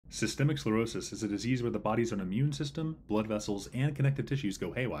Systemic sclerosis is a disease where the body's own immune system, blood vessels, and connective tissues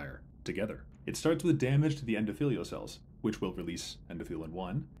go haywire together. It starts with damage to the endothelial cells, which will release endothelin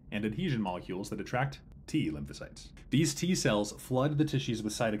 1, and adhesion molecules that attract T lymphocytes. These T cells flood the tissues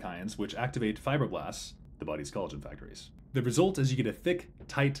with cytokines, which activate fibroblasts, the body's collagen factories. The result is you get a thick,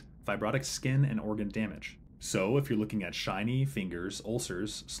 tight, fibrotic skin and organ damage. So, if you're looking at shiny fingers,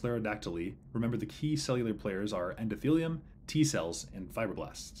 ulcers, sclerodactyly, remember the key cellular players are endothelium, T cells, and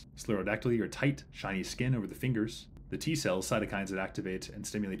fibroblasts. Sclerodactyly are tight, shiny skin over the fingers. The T cells, cytokines that activate and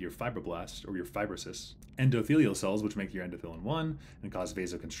stimulate your fibroblast, or your fibrosis. Endothelial cells, which make your endothelin 1 and cause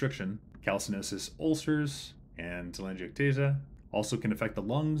vasoconstriction. Calcinosis, ulcers, and telangiectasia also can affect the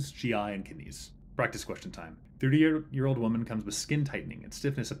lungs, GI, and kidneys. Practice question time. 30-year-old woman comes with skin tightening and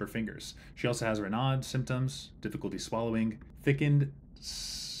stiffness of her fingers. She also has Raynaud symptoms, difficulty swallowing, thickened,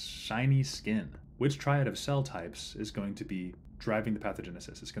 shiny skin. Which triad of cell types is going to be driving the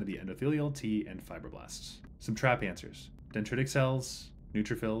pathogenesis? It's going to be endothelial, T, and fibroblasts. Some trap answers. Dendritic cells,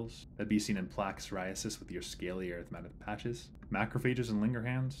 neutrophils, that'd be seen in plaque psoriasis with your scaly erythematous patches. Macrophages and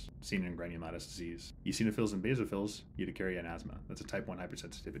Langerhans, seen in granulomatous disease. Eosinophils and basophils, urticaria and asthma. That's a type 1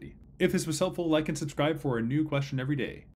 hypersensitivity. If this was helpful, like and subscribe for a new question every day.